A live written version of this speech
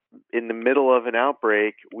in the middle of an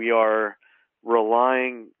outbreak, we are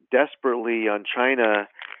relying desperately on China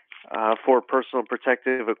for personal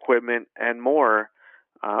protective equipment and more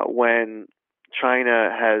when China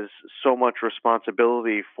has so much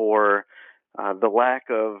responsibility for the lack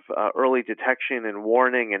of early detection and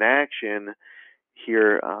warning and action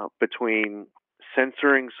here between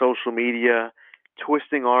censoring social media,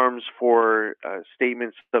 twisting arms for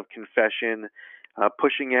statements of confession,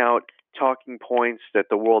 pushing out talking points that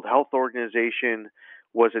the World Health Organization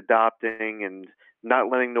was adopting, and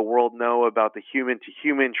not letting the world know about the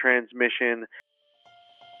human-to-human transmission.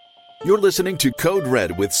 You're listening to Code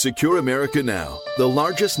Red with Secure America Now, the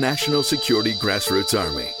largest national security grassroots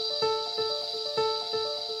army.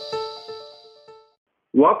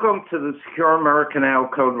 Welcome to the Secure America Now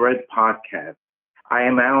Code Red podcast. I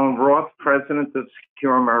am Alan Roth, president of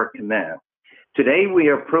Secure America Now. Today we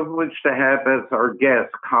are privileged to have as our guest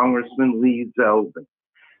Congressman Lee Zeldin.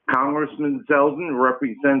 Congressman Zeldin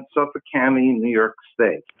represents Suffolk County, New York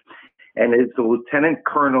State, and is a lieutenant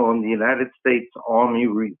colonel in the United States Army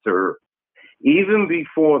Reserve. Even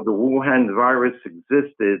before the Wuhan virus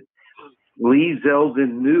existed, Lee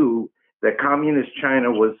Zeldin knew that Communist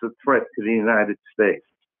China was a threat to the United States.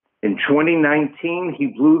 In 2019, he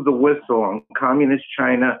blew the whistle on Communist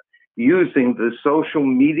China using the social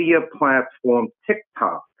media platform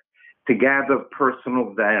TikTok to gather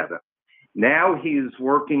personal data. Now he is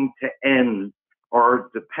working to end our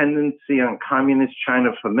dependency on Communist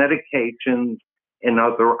China for medications and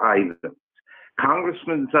other items.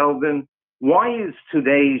 Congressman Zeldin, why is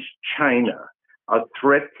today's China a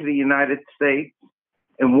threat to the United States,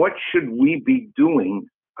 and what should we be doing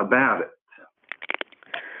about it?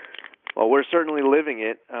 Well, we're certainly living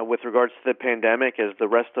it with regards to the pandemic, as the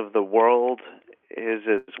rest of the world is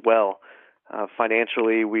as well.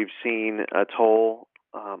 Financially, we've seen a toll.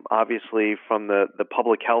 Obviously, from the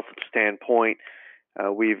public health standpoint,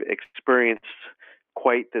 we've experienced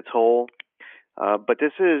quite the toll. But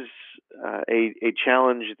this is a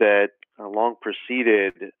challenge that long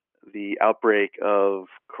preceded the outbreak of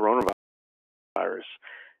coronavirus.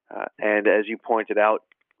 And as you pointed out,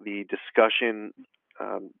 the discussion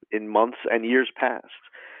in months and years past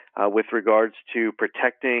with regards to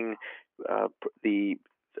protecting the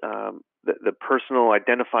personal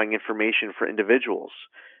identifying information for individuals,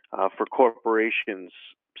 for corporations,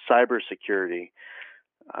 cybersecurity,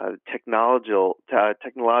 technological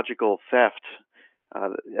theft,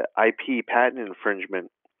 IP patent infringement.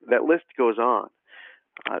 That list goes on.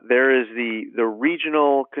 There is the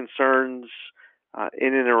regional concerns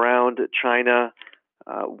in and around China,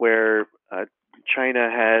 where China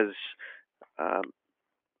has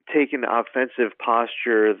taken offensive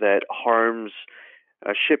posture that harms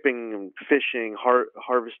shipping, fishing,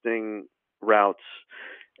 harvesting routes,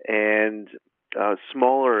 and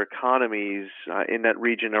smaller economies in that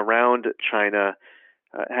region around China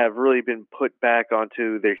have really been put back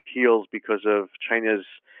onto their heels because of China's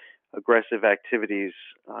aggressive activities.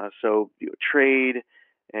 So trade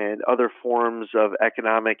and other forms of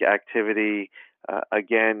economic activity,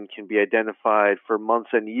 again, can be identified for months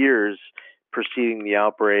and years preceding the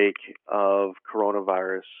outbreak of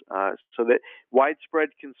coronavirus. So that widespread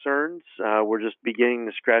concerns, we're just beginning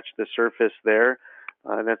to scratch the surface there.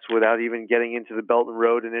 And that's without even getting into the Belt and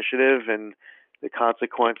Road Initiative and the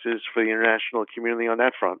consequences for the international community on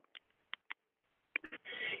that front.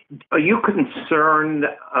 Are you concerned,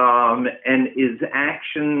 and is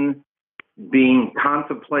action being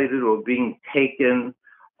contemplated or being taken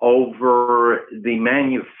over the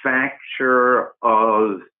manufacture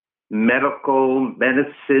of medical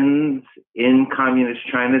medicines in Communist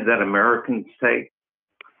China that Americans take?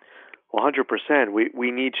 100%.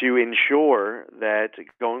 We need to ensure that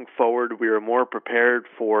going forward we are more prepared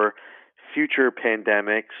for future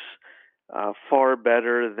pandemics far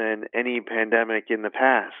better than any pandemic in the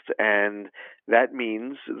past. And that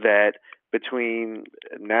means that between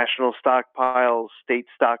national stockpiles, state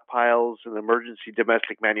stockpiles, and emergency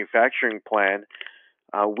domestic manufacturing plan,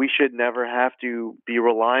 we should never have to be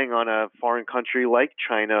relying on a foreign country like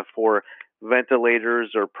China for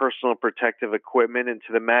ventilators or personal protective equipment, and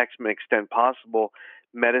to the maximum extent possible,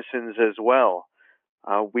 medicines as well.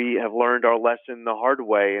 We have learned our lesson the hard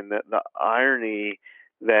way, and the irony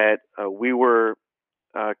that we were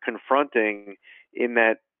confronting in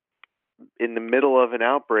that in the middle of an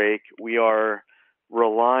outbreak, we are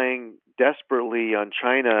relying desperately on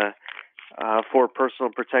China for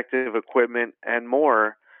personal protective equipment and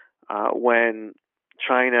more when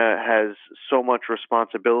China has so much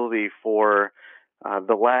responsibility for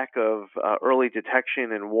the lack of early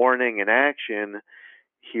detection and warning and action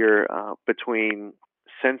here between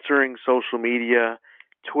censoring social media,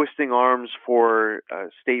 twisting arms for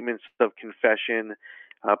statements of confession,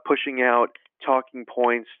 pushing out talking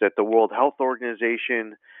points that the World Health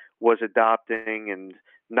Organization was adopting, and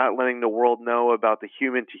not letting the world know about the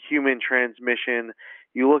human-to-human transmission.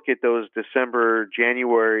 You look at those December,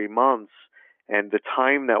 January months, and the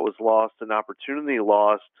time that was lost, and opportunity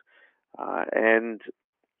lost, and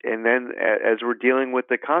then as we're dealing with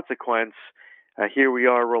the consequence, here we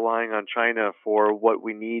are relying on China for what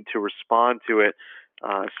we need to respond to it.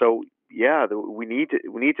 We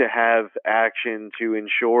need to have action to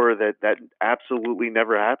ensure that absolutely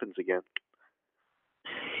never happens again.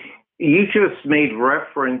 You just made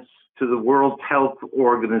reference to the World Health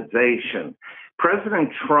Organization.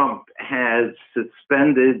 President Trump has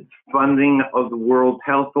suspended funding of the World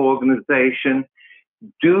Health Organization.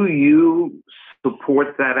 Do you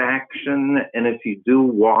support that action? And if you do,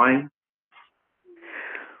 why?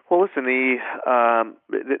 Well, listen,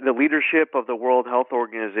 the leadership of the World Health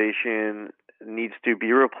Organization needs to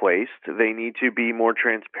be replaced. They need to be more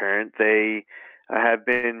transparent. They have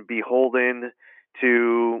been beholden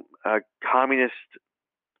to communist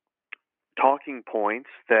talking points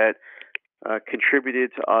that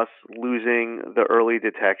contributed to us losing the early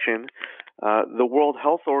detection. The World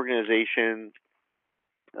Health Organization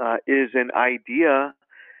is an idea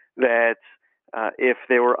that if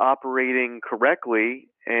they were operating correctly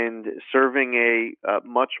and serving a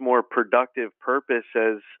much more productive purpose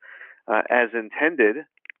as intended,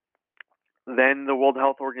 then the World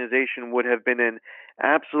Health Organization would have been an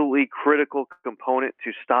absolutely critical component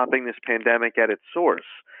to stopping this pandemic at its source.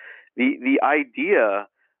 The idea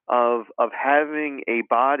of having a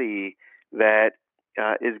body that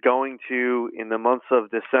is going to, in the months of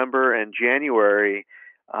December and January,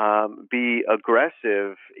 be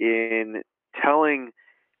aggressive in telling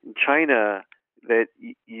China that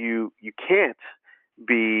you can't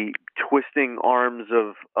be twisting arms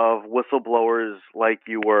of whistleblowers like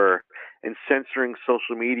you were, and censoring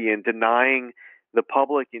social media, and denying the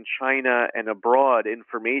public in China and abroad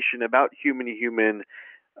information about human-to-human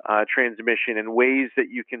transmission and ways that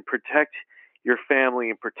you can protect your family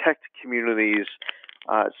and protect communities.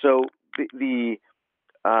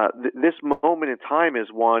 This moment in time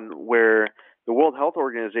is one where the World Health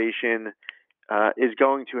Organization is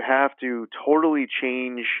going to have to totally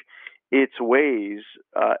change its ways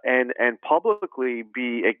and publicly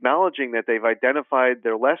be acknowledging that they've identified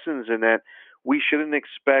their lessons, and that we shouldn't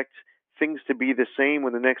expect things to be the same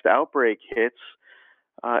when the next outbreak hits.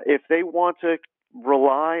 If they want to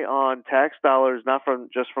rely on tax dollars, not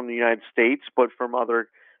just from the United States, but from other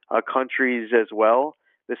countries as well,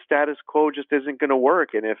 the status quo just isn't going to work.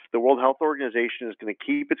 And if the World Health Organization is going to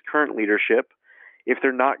keep its current leadership, if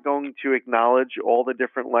they're not going to acknowledge all the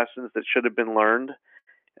different lessons that should have been learned,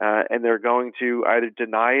 and they're going to either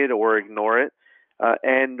deny it or ignore it,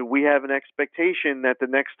 and we have an expectation that the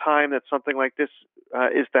next time that something like this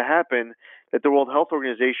is to happen, that the World Health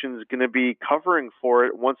Organization is going to be covering for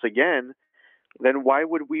it once again, then why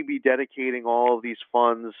would we be dedicating all of these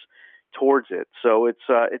funds towards it? So it's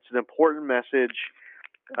an important message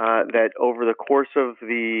that over the course of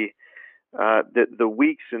the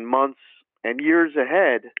weeks and months and years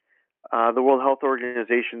ahead, the World Health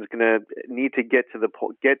Organization is going to need to get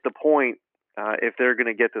the point if they're going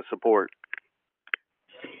to get the support.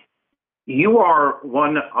 You are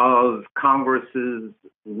one of Congress's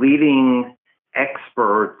leading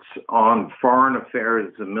experts on foreign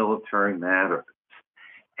affairs and military matters.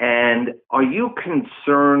 And are you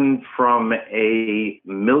concerned from a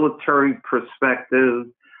military perspective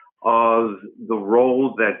of the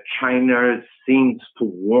role that China seems to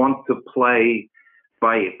want to play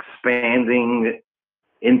by expanding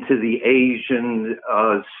into the Asian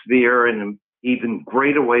sphere in an even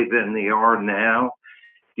greater way than they are now?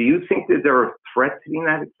 Do you think that they're a threat to the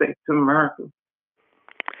United States of America?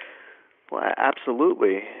 Well,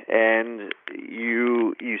 absolutely, and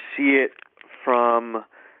you see it from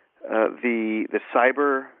the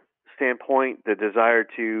cyber standpoint, the desire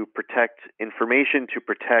to protect information, to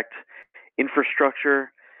protect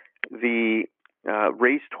infrastructure, the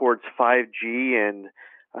race towards 5G, and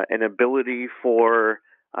an ability for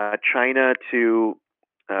China to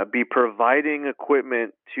be providing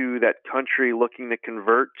equipment to that country looking to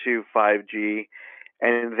convert to 5G,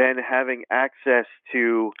 and then having access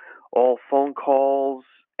to all phone calls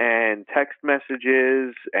and text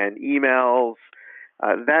messages and emails.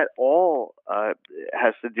 That all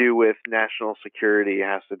has to do with national security,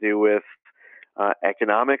 has to do with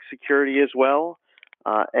economic security as well.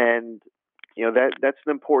 And that's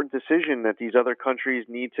an important decision that these other countries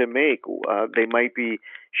need to make. They might be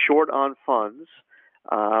short on funds,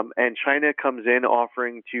 and China comes in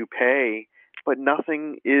offering to pay but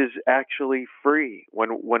nothing is actually free.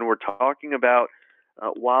 When we're talking about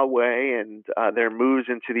Huawei and their moves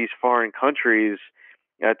into these foreign countries,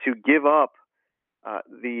 to give up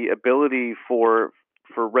the ability for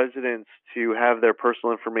residents to have their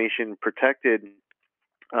personal information protected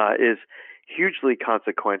is hugely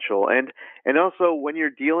consequential. And also when you're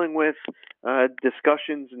dealing with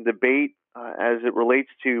discussions and debate as it relates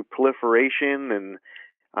to proliferation and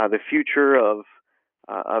the future of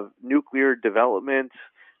nuclear development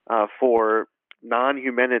for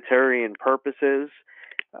non-humanitarian purposes.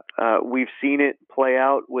 We've seen it play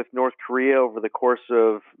out with North Korea over the course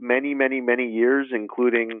of many, many, many years,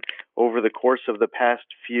 including over the course of the past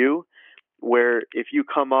few, where if you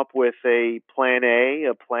come up with a plan A,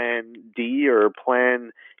 a plan D, or a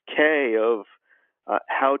plan K of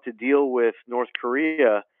how to deal with North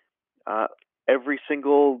Korea, every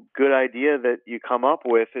single good idea that you come up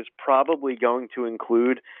with is probably going to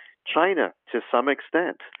include China to some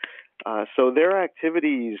extent. So their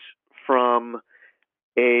activities from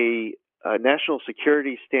a national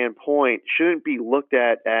security standpoint shouldn't be looked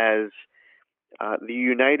at as the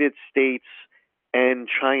United States and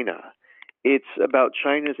China. It's about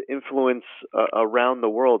China's influence around the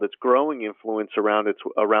world, its growing influence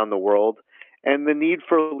around the world, and the need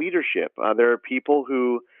for leadership. There are people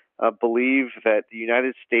who believe that the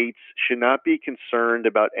United States should not be concerned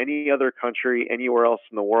about any other country anywhere else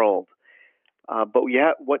in the world. But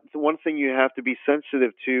one thing you have to be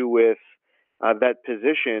sensitive to with that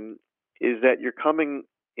position is that you're coming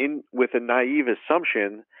in with a naive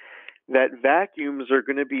assumption that vacuums are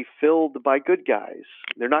going to be filled by good guys.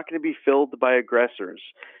 They're not going to be filled by aggressors.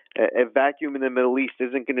 A vacuum in the Middle East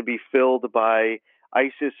isn't going to be filled by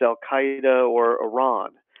ISIS, Al Qaeda, or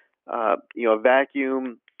Iran. A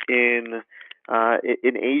vacuum in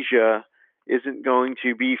Asia isn't going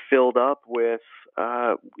to be filled up with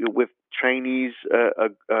Chinese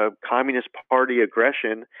Communist Party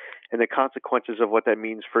aggression and the consequences of what that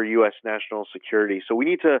means for U.S. national security. So we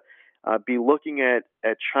need to be looking at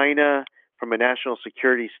China from a national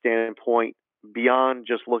security standpoint beyond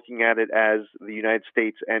just looking at it as the United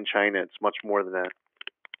States and China. It's much more than that.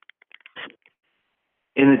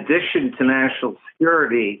 In addition to national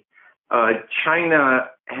security, China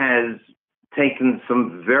has taken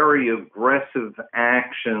some very aggressive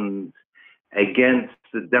actions against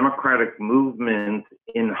the democratic movement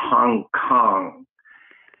in Hong Kong.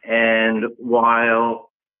 And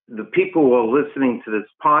while the people who are listening to this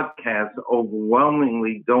podcast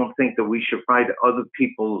overwhelmingly don't think that we should fight other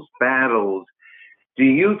people's battles, do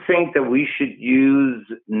you think that we should use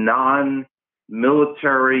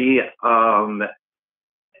non-military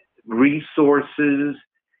resources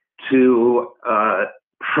to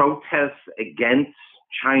protest against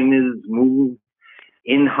China's move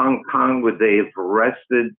in Hong Kong, where they have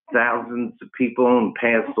arrested thousands of people and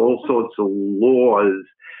passed all sorts of laws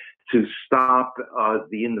to stop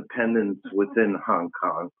the independence within Hong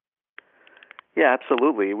Kong? Yeah,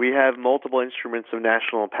 absolutely. We have multiple instruments of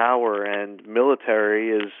national power, and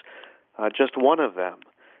military is just one of them.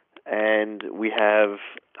 And we have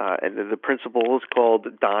and the principle is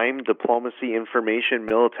called DIME, Diplomacy, Information,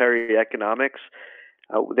 Military Economics.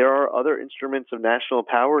 There are other instruments of national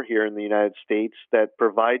power here in the United States that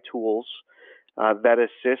provide tools that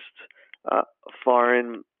assist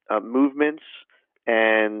foreign movements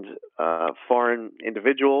and foreign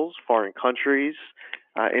individuals, foreign countries,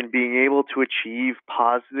 in being able to achieve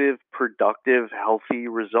positive, productive, healthy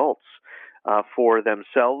results for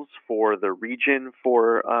themselves, for the region,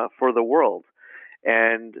 for the world.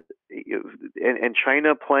 And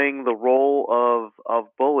China playing the role of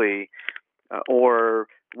bully, or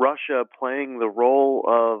Russia playing the role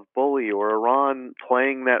of bully, or Iran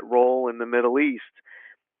playing that role in the Middle East,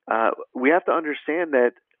 we have to understand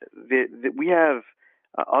that we have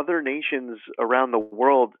other nations around the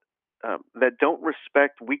world that don't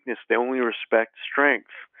respect weakness. They only respect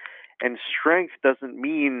strength. And strength doesn't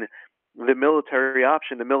mean the military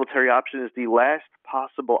option. The military option is the last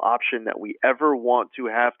possible option that we ever want to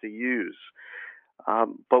have to use.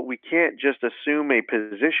 But we can't just assume a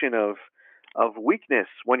position of weakness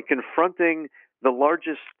when confronting the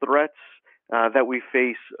largest threats that we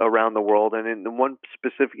face around the world. And in one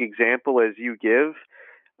specific example, as you give,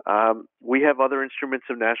 we have other instruments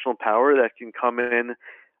of national power that can come in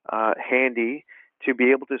handy to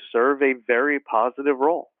be able to serve a very positive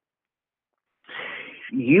role.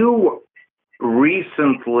 You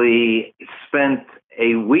recently spent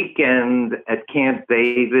a weekend at Camp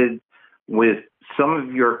David with some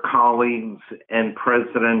of your colleagues and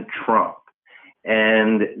President Trump.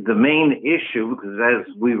 And the main issue, because as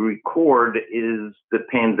we record, is the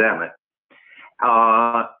pandemic.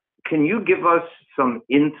 can you give us some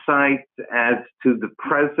insight as to the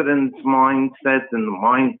president's mindset and the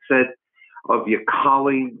mindset of your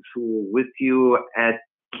colleagues who were with you at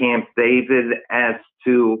Camp David as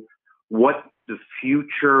to what the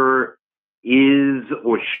future is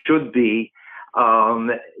or should be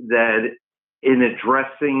that in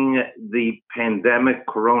addressing the pandemic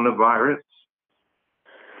coronavirus?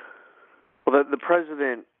 Well, the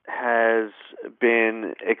president has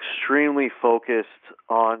been extremely focused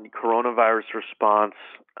on coronavirus response.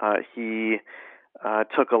 He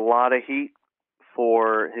took a lot of heat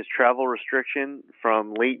for his travel restriction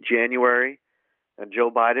from late January.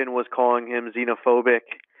 Joe Biden was calling him xenophobic.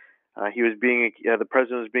 The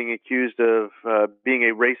president was being accused of being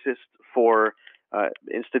a racist for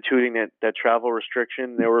instituting that travel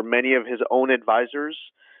restriction. There were many of his own advisors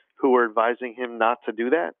who were advising him not to do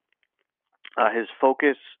that. His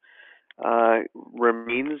focus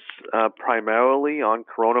remains primarily on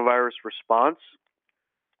coronavirus response.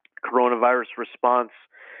 Coronavirus response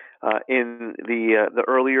in the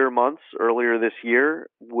earlier this year,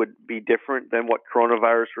 would be different than what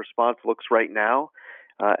coronavirus response looks right now,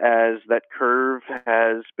 as that curve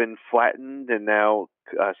has been flattened and now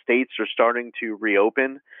states are starting to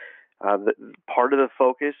reopen. Part of the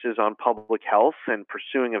focus is on public health and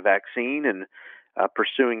pursuing a vaccine and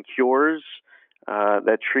pursuing cures.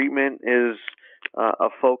 That treatment is a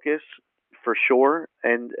focus for sure,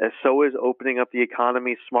 and so is opening up the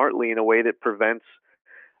economy smartly in a way that prevents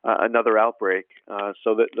another outbreak.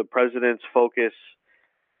 So that the president's focus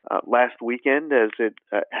last weekend, as it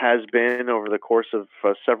has been over the course of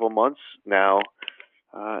several months now,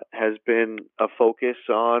 has been a focus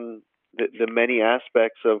on the many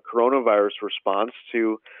aspects of coronavirus response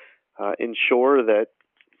to ensure that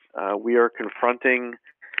we are confronting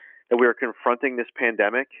this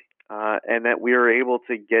pandemic, and that we are able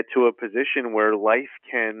to get to a position where life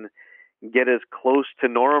can get as close to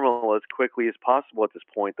normal as quickly as possible at this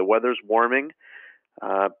point. The weather's warming.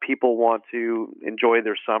 People want to enjoy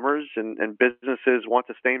their summers, and businesses want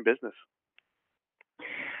to stay in business.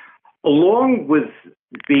 Along with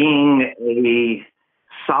being a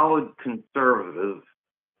solid conservative,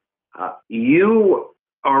 you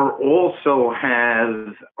also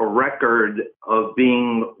have a record of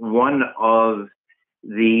being one of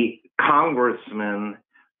the congressmen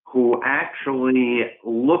who actually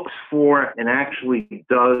looks for and actually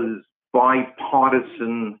does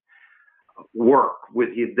bipartisan work with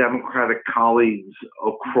your Democratic colleagues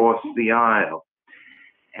across the aisle.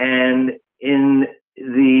 And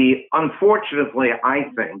unfortunately, I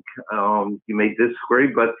think, you may disagree,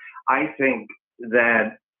 but I think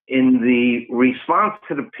that in the response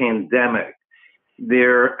to the pandemic,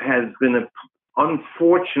 there has been an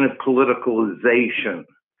unfortunate politicalization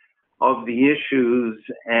of the issues,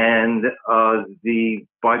 and the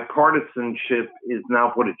bipartisanship is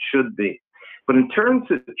not what it should be. But in terms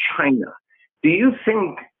of China, do you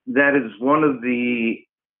think that is one of the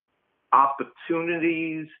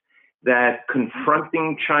opportunities that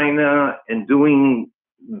confronting China and doing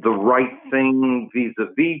the right thing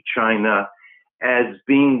vis-a-vis China as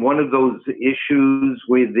being one of those issues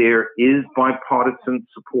where there is bipartisan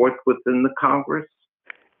support within the Congress?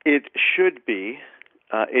 It should be.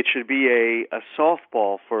 It should be a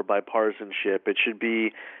softball for bipartisanship. It should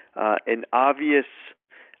be an obvious,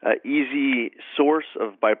 easy source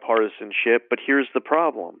of bipartisanship. But here's the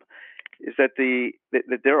problem: is that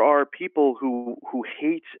that there are people who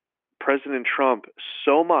hate President Trump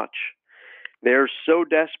so much. They're so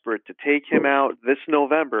desperate to take him out this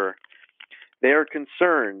November. They are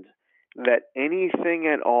concerned that anything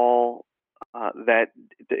at all that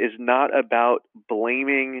is not about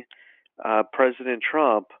blaming President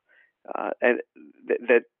Trump, and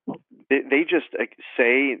that they just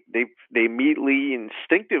say they immediately,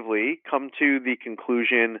 instinctively come to the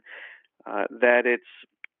conclusion that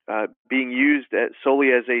it's being used solely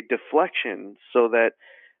as a deflection, so that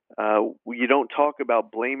you don't talk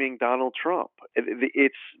about blaming Donald Trump.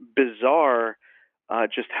 It's bizarre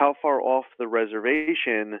just how far off the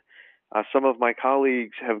reservation some of my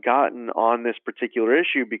colleagues have gotten on this particular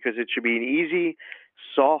issue, because it should be an easy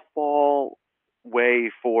softball way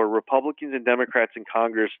for Republicans and Democrats in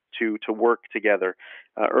Congress to work together.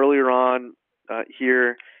 Earlier on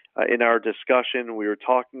here in our discussion, we were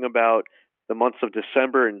talking about the months of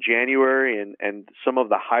December and January and some of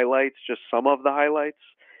the highlights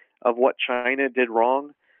of what China did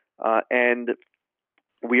wrong. And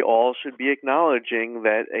we all should be acknowledging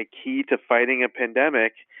that a key to fighting a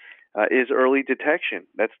pandemic is early detection.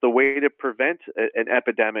 That's the way to prevent an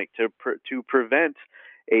epidemic, to prevent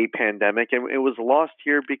a pandemic. And it was lost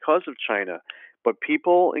here because of China. But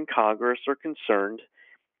people in Congress are concerned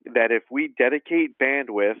that if we dedicate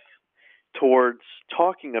bandwidth towards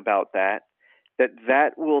talking about that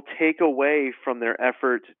will take away from their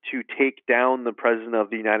effort to take down the President of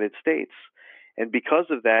the United States. And because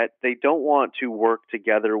of that, they don't want to work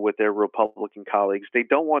together with their Republican colleagues. They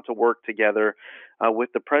don't want to work together with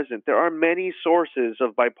the president. There are many sources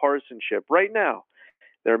of bipartisanship right now.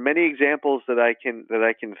 There are many examples that I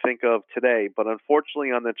can think of today, but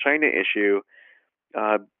unfortunately on the China issue,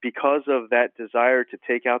 because of that desire to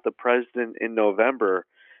take out the president in November,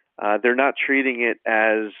 they're not treating it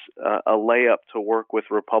as a layup to work with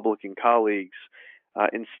Republican colleagues.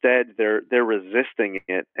 Instead, they're resisting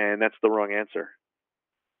it, and that's the wrong answer.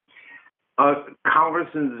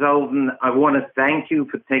 Congressman Zeldin, I want to thank you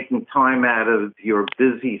for taking time out of your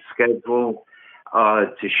busy schedule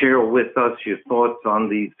to share with us your thoughts on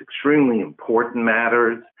these extremely important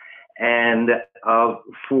matters, and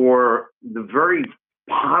for the very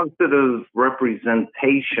positive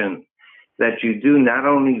representation that you do not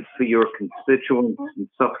only for your constituents in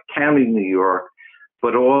Suffolk County, New York,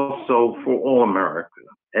 but also for all America.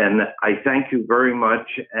 And I thank you very much,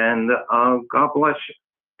 and God bless you.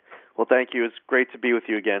 Well, thank you. It's great to be with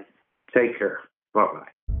you again. Take care. Bye-bye.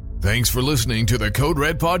 Thanks for listening to the Code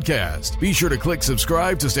Red Podcast. Be sure to click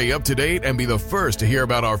subscribe to stay up to date and be the first to hear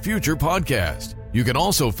about our future podcast. You can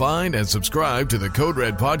also find and subscribe to the Code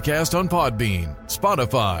Red Podcast on Podbean,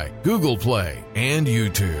 Spotify, Google Play, and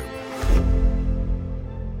YouTube.